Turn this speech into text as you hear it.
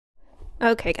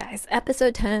Okay, guys,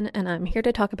 episode 10, and I'm here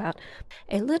to talk about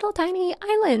a little tiny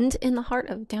island in the heart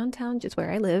of downtown, just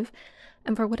where I live.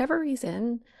 And for whatever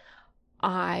reason,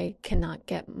 I cannot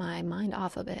get my mind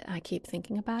off of it. I keep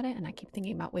thinking about it and I keep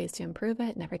thinking about ways to improve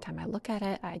it. And every time I look at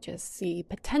it, I just see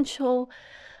potential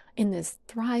in this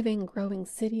thriving, growing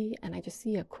city. And I just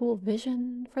see a cool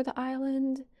vision for the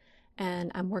island.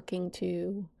 And I'm working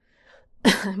to,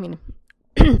 I mean,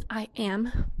 I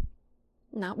am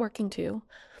not working to,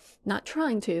 not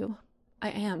trying to, I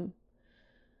am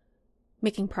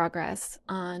making progress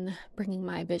on bringing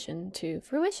my vision to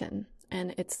fruition.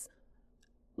 And it's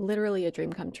literally a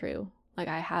dream come true. Like,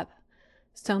 I have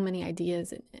so many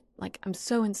ideas, and like, I'm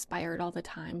so inspired all the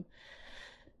time.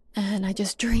 And I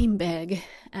just dream big.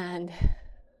 And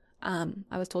I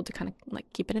was told to kind of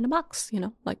like keep it in a box,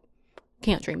 like,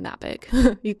 can't dream that big.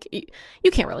 You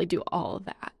can't really do all of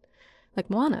that. Like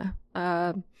Moana,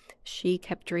 she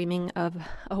kept dreaming of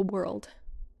a world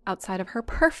outside of her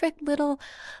perfect little,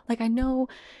 like, I know,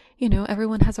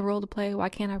 everyone has a role to play. Why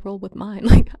can't I roll with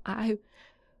mine?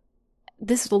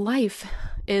 This life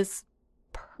is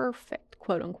perfect,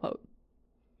 quote unquote.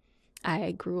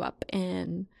 I grew up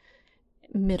in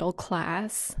middle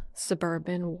class,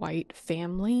 suburban, white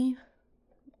family.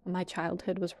 My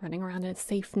childhood was running around in a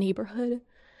safe neighborhood,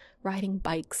 riding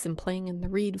bikes and playing in the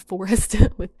reed forest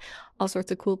with all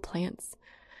sorts of cool plants,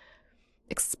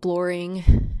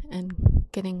 exploring and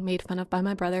getting made fun of by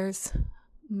my brothers.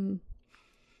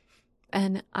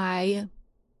 And I,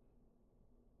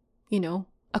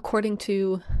 according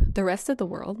to the rest of the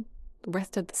world, the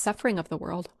rest of the suffering of the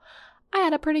world, I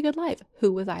had a pretty good life.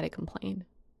 Who was I to complain?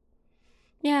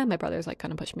 Yeah, my brothers like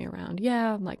kind of pushed me around.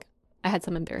 Yeah, like, I had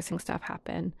some embarrassing stuff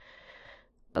happen.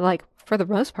 But like, for the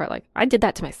most part, like, I did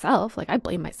that to myself. Like, I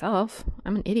blame myself.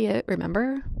 I'm an idiot,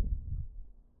 remember?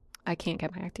 I can't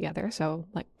get my act together. So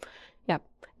like, yeah,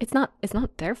 it's not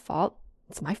their fault.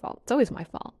 It's my fault. It's always my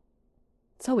fault.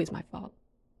 It's always my fault.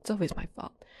 It's always my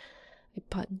fault. I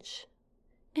punch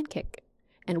and kick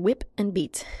and whip and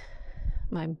beat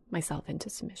myself into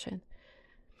submission.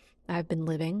 I've been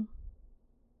living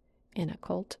in a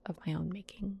cult of my own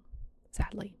making,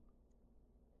 sadly.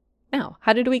 Now,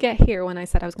 how did we get here when I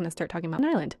said I was going to start talking about an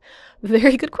island?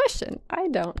 Very good question. I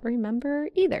don't remember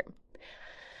either.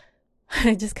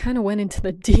 I just kind of went into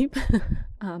the deep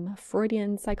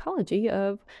Freudian psychology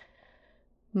of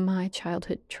my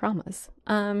childhood traumas.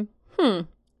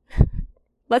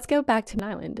 Let's go back to an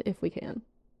island if we can,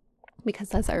 because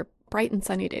those are bright and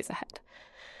sunny days ahead.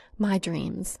 My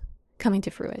dreams coming to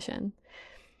fruition.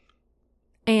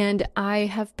 And I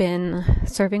have been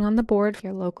serving on the board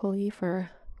here locally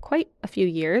for quite a few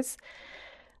years.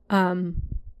 I'm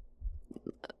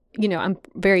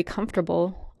very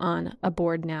comfortable on a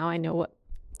board now. I know what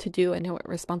to do. I know what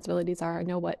responsibilities are. I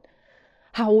know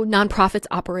how nonprofits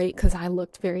operate, because I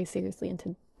looked very seriously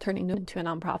into turning into a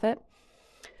nonprofit.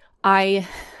 I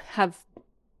have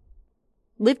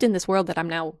lived in this world that I'm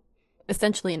now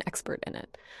essentially an expert in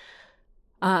it.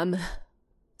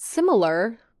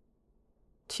 Similar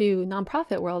to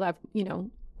nonprofit world, I've,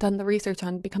 done the research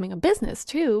on becoming a business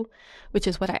too, which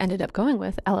is what I ended up going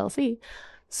with, LLC.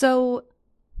 So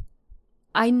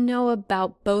I know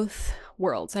about both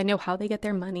worlds. I know how they get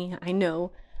their money. I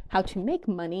know how to make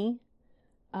money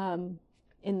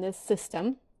in this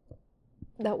system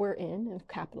that we're in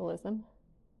capitalism,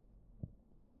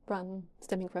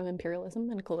 stemming from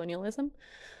imperialism and colonialism.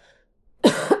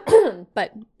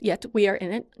 But yet we are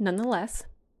in it nonetheless.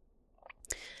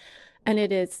 And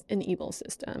it is an evil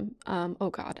system.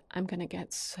 Oh God, I'm gonna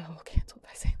get so canceled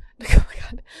by saying that. Oh my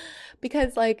God.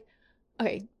 Because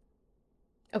okay.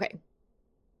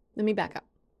 Let me back up.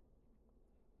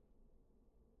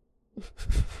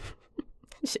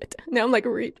 Shit. Now I'm like,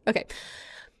 okay.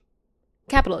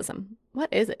 Capitalism.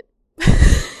 What is it?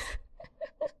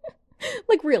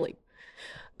 Like, really?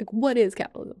 Like, what is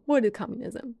capitalism? What is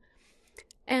communism?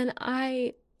 And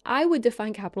I would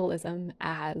define capitalism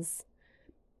as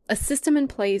a system in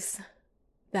place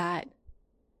that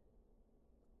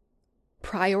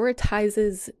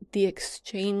prioritizes the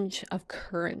exchange of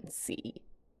currency,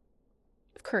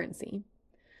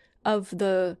 of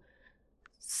the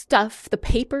stuff, the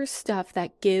paper stuff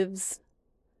that gives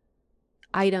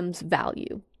items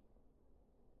value,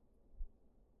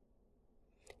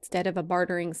 instead of a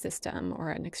bartering system or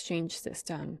an exchange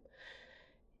system.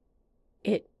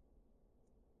 It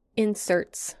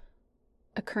inserts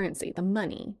a currency, the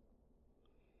money,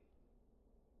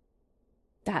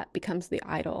 that becomes the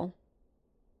idol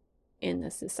in the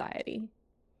society.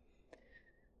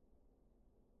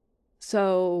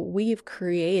 So we've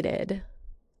created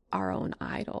our own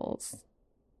idols,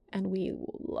 and we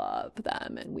love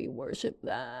them and we worship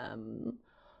them.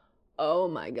 Oh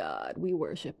my God, we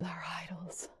worship our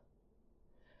idols.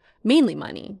 Mainly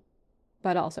money,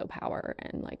 but also power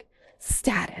and like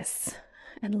status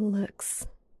and looks,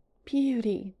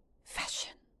 beauty,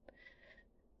 fashion,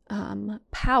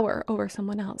 power over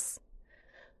someone else.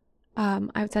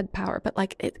 I've said power, but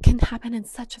like it can happen in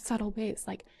such subtle ways.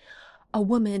 Like a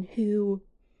woman who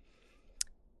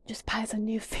just buys a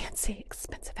new fancy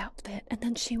expensive outfit and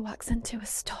then she walks into a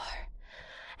store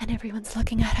and everyone's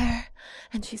looking at her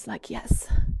and she's like, yes,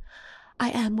 I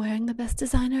am wearing the best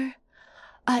designer.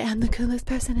 I am the coolest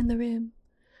person in the room.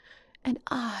 And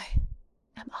I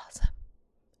am awesome.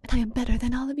 And I am better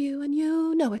than all of you, and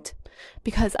you know it.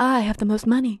 Because I have the most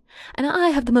money, and I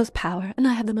have the most power, and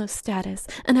I have the most status,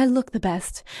 and I look the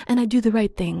best, and I do the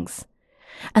right things.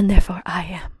 And therefore I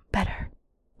am better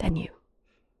than you.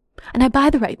 And I buy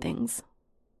the right things.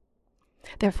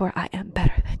 Therefore I am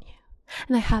better than you.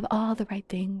 And I have all the right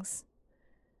things.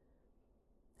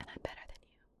 And I'm better than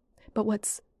you. But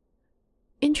what's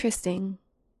interesting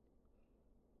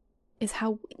is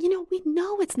how, we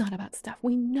know it's not about stuff.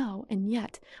 We know, and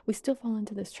yet we still fall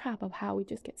into this trap of how we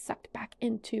just get sucked back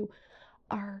into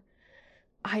our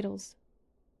idols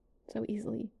so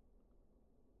easily.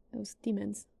 Those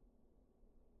demons.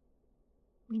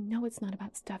 We know it's not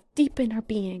about stuff. Deep in our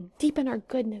being, deep in our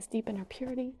goodness, deep in our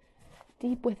purity,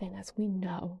 deep within us, we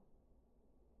know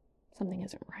something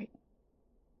isn't right.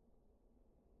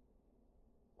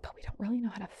 But we don't really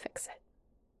know how to fix it.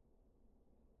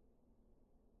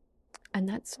 And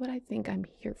that's what I think I'm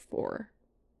here for.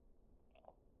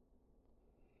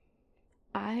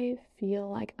 I feel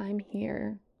like I'm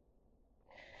here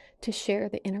to share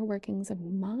the inner workings of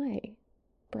my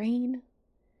brain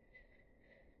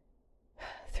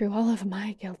through all of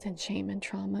my guilt and shame and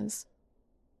traumas.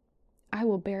 I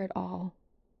will bear it all.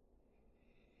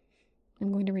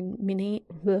 I'm going to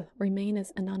remain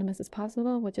as anonymous as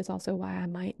possible, which is also why I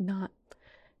might not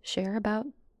share about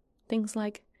things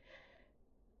like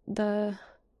the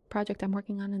project I'm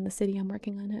working on and the city I'm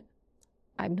working on it.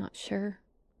 I'm not sure.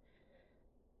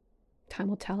 Time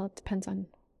will tell. It depends on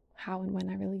how and when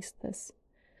I release this.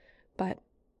 But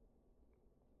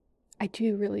I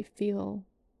do really feel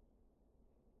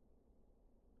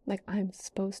like I'm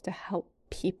supposed to help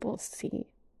people see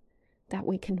that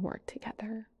we can work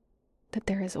together, that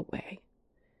there is a way.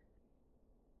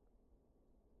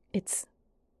 It's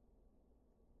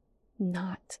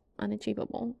not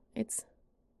unachievable. It's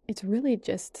really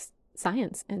just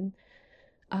science and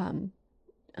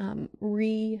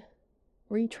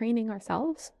retraining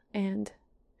ourselves and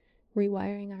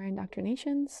rewiring our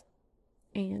indoctrinations.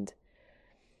 And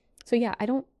so yeah, I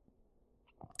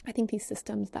think these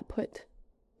systems that put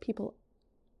people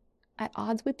at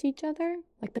odds with each other,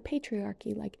 like the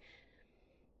patriarchy, like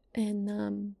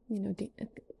in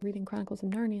reading Chronicles of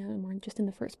Narnia, and we're just in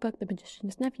the first book, The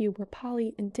Magician's Nephew, where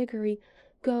Polly and Diggory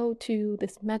go to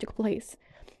this magical place,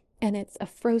 and it's a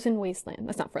frozen wasteland.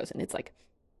 That's not frozen. It's like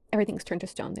everything's turned to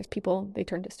stone. There's people, they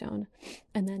turn to stone.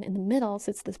 And then in the middle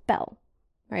sits this bell,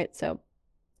 right? So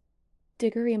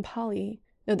Diggory and Polly,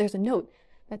 there's a note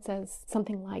that says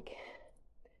something like,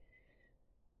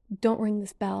 don't ring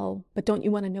this bell, but don't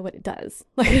you want to know what it does?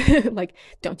 Like,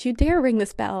 don't you dare ring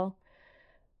this bell,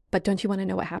 but don't you want to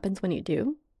know what happens when you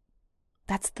do?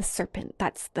 That's the serpent.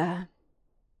 That's the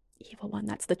evil one.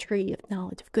 That's the tree of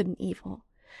knowledge of good and evil.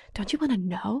 Don't you want to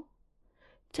know?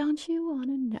 Don't you want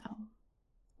to know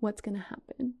what's going to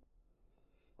happen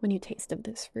when you taste of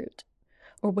this fruit,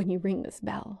 or when you ring this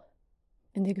bell?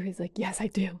 And Diggory's like, yes, I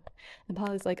do. And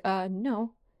Polly's like,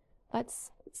 no,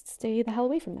 let's stay the hell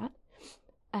away from that.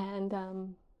 And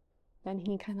then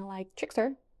he kind of like tricks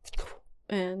her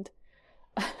and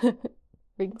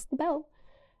rings the bell.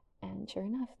 And sure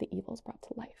enough, the evil's brought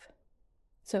to life.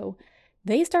 So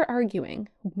they start arguing,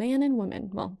 man and woman,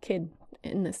 well, kid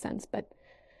in this sense, but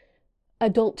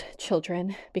adult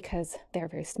children, because they're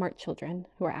very smart children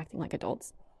who are acting like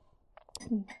adults.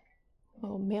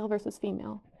 Oh, male versus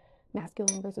female,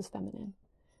 masculine versus feminine.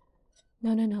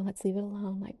 No, let's leave it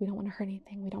alone. Like, we don't want to hurt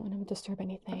anything. We don't want to disturb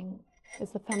anything.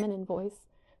 Is the feminine voice.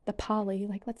 The Polly,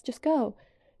 like, let's just go.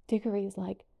 Diggory's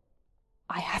like,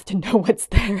 I have to know what's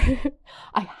there.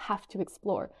 I have to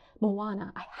explore.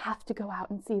 Moana, I have to go out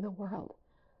and see the world.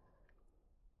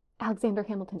 Alexander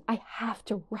Hamilton, I have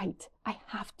to write. I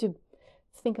have to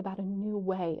think about a new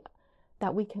way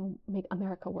that we can make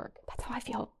America work. That's how I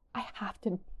feel. I have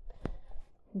to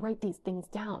write these things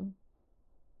down.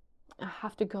 I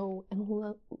have to go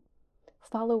and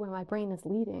follow where my brain is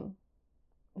leading.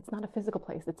 It's not a physical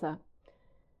place.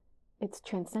 It's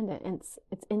transcendent.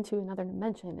 It's into another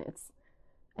dimension. It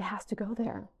has to go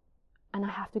there. and I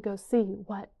have to go see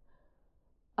what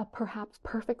a perhaps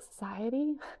perfect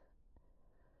society,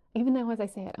 even though as I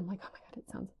say it, I'm like, oh my God,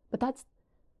 it sounds, but that's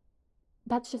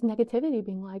just negativity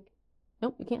being like,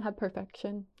 nope, you can't have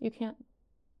perfection. You can't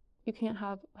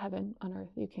have heaven on earth.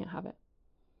 You can't have it.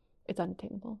 It's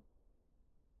unattainable.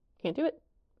 Can't do it.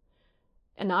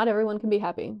 And not everyone can be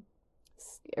happy.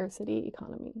 Scarcity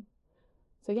economy.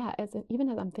 So yeah, even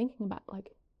as I'm thinking about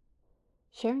like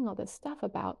sharing all this stuff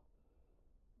about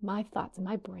my thoughts and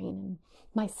my brain and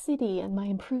my city and my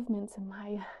improvements and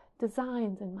my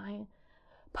designs and my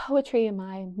poetry and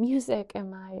my music and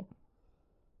my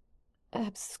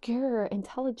obscure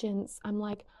intelligence, I'm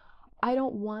like, I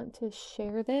don't want to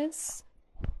share this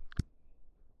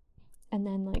and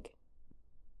then like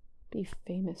be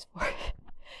famous for it.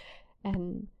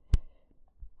 And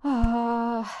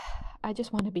I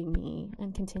just want to be me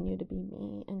and continue to be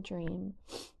me and dream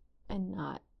and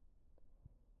not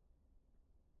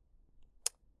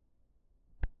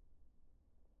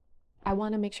I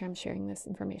want to make sure I'm sharing this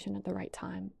information at the right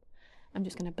time. I'm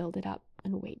just going to build it up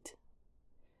and wait.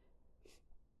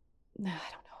 I don't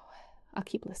know. I'll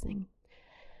keep listening.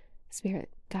 Spirit,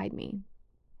 guide me.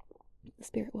 The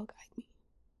Spirit will guide me.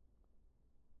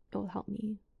 It will help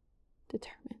me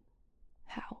determine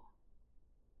how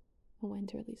and when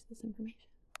to release this information.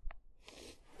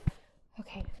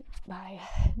 Okay, my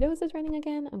nose is running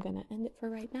again. I'm going to end it for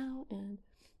right now. And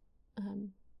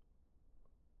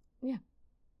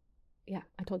yeah,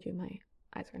 I told you my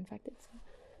eyes are infected. So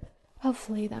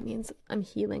hopefully that means I'm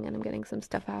healing and I'm getting some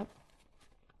stuff out.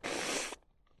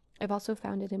 I've also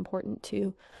found it important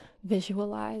to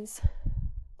visualize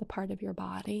the part of your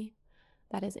body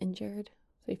that is injured.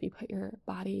 So if you put your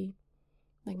body,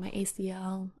 like my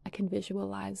ACL, I can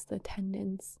visualize the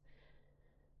tendons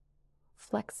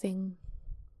flexing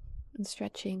and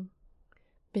stretching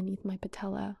beneath my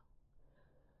patella.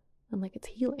 And like it's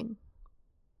healing.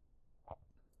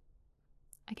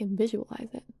 I can visualize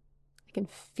it. I can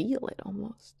feel it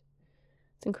almost.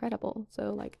 It's incredible.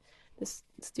 So like this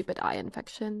stupid eye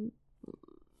infection,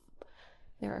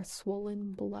 there are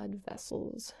swollen blood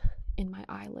vessels in my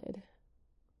eyelid.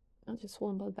 Not just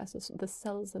swollen blood vessels, the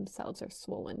cells themselves are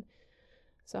swollen.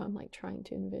 So I'm like trying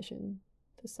to envision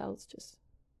the cells just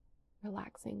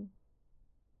relaxing.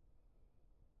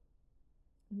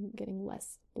 I'm getting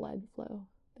less blood flow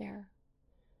there.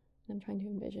 And I'm trying to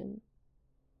envision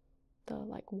the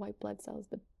like white blood cells,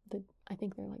 the I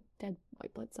think they're like dead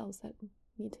white blood cells that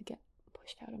need to get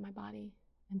pushed out of my body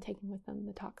and taking with them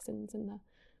the toxins and the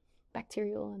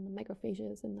bacterial and the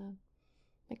macrophages and the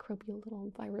microbial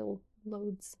little viral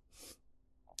loads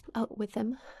out with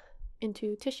them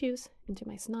into tissues, into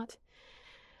my snot.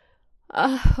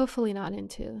 Hopefully not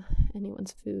into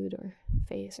anyone's food or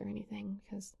face or anything,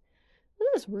 because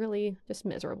this is really just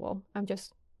miserable.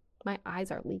 My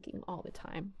eyes are leaking all the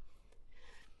time.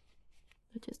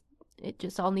 It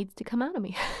just all needs to come out of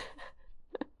me.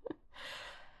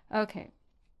 Okay,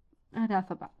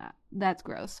 enough about that. That's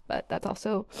gross, but that's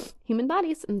also human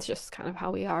bodies, and it's just kind of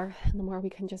how we are. And the more we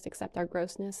can just accept our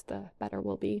grossness, the better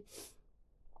we'll be.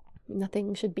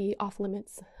 Nothing should be off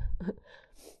limits.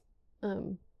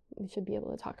 We should be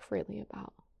able to talk freely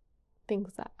about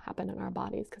things that happen in our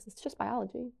bodies because it's just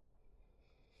biology.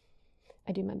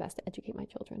 I do my best to educate my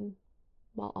children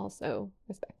while also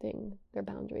respecting their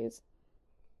boundaries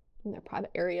in their private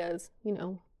areas,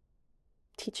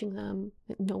 teaching them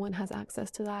that no one has access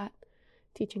to that,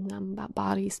 teaching them about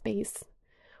body space,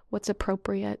 what's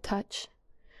appropriate touch.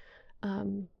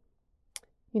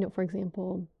 For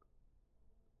example,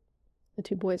 the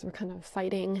two boys were kind of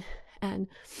fighting and,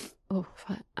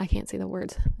 I can't say the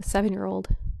words. The 7-year-old,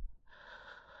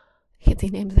 I can't say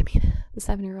names, the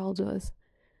 7-year-old was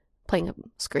playing a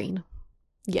screen.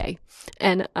 Yay.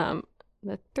 And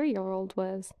the 3-year-old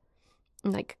was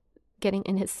like getting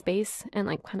in his space and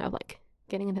like kind of like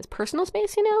getting in his personal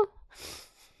space,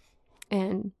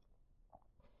 and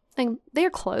like they're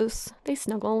close, they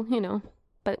snuggle,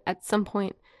 but at some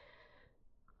point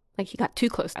like he got too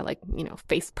close. I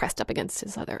face pressed up against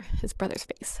his brother's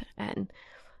face, and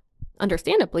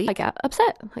understandably I got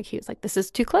upset. Like he was like, this is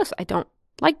too close, I don't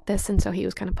like this. And so he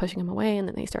was kind of pushing him away, and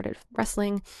then they started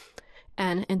wrestling.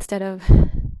 And instead of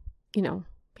being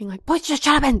like, boys, just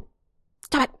shut up and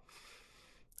stop it,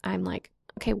 I'm like,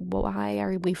 okay, why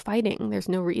are we fighting? There's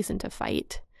no reason to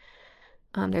fight.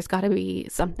 There's got to be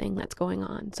something that's going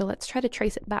on. So let's try to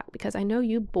trace it back, because I know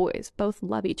you boys both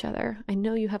love each other. I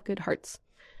know you have good hearts,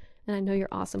 and I know you're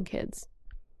awesome kids.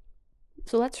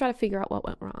 So let's try to figure out what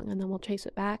went wrong, and then we'll trace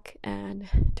it back. And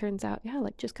it turns out,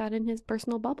 just got in his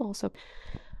personal bubble. So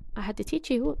I had to teach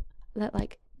you that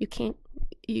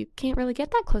You can't really get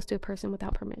that close to a person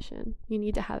without permission. You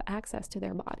need to have access to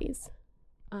their bodies.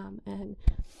 And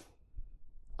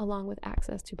along with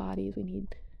access to bodies, we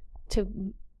need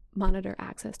to monitor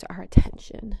access to our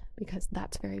attention, because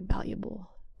that's very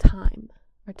valuable time.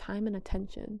 Our time and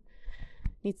attention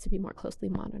needs to be more closely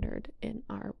monitored in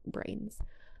our brains,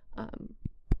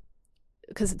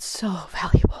 because it's so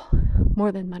valuable.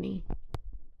 More than money.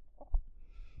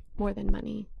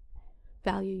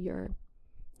 Value your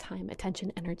time,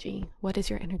 attention, energy. What is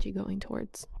your energy going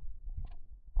towards?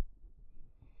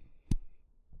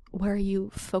 Where are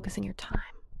you focusing your time?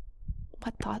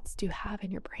 What thoughts do you have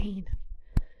in your brain?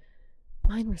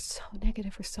 Mine were so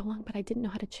negative for so long, but I didn't know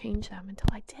how to change them until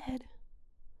I did.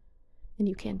 And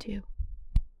you can too.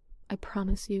 I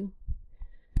promise you,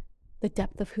 the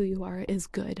depth of who you are is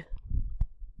good.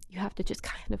 You have to just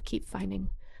kind of keep finding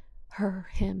her,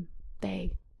 him,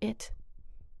 they, it,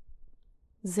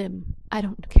 zim. I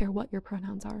don't care what your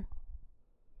pronouns are.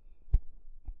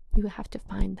 You have to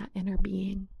find that inner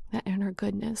being, that inner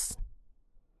goodness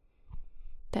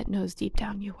that knows deep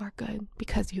down you are good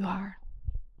because you are.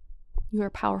 You are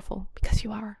powerful because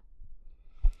you are.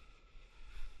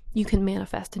 You can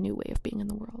manifest a new way of being in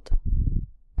the world.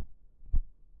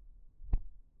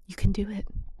 You can do it.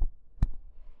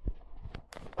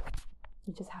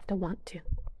 You just have to want to.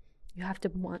 You have to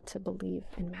want to believe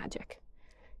in magic.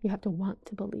 You have to want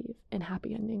to believe in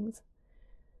happy endings.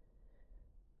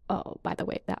 Oh, by the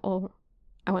way,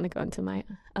 I want to go into my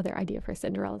other idea for a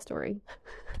Cinderella story,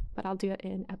 but I'll do it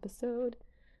in episode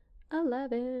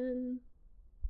 11.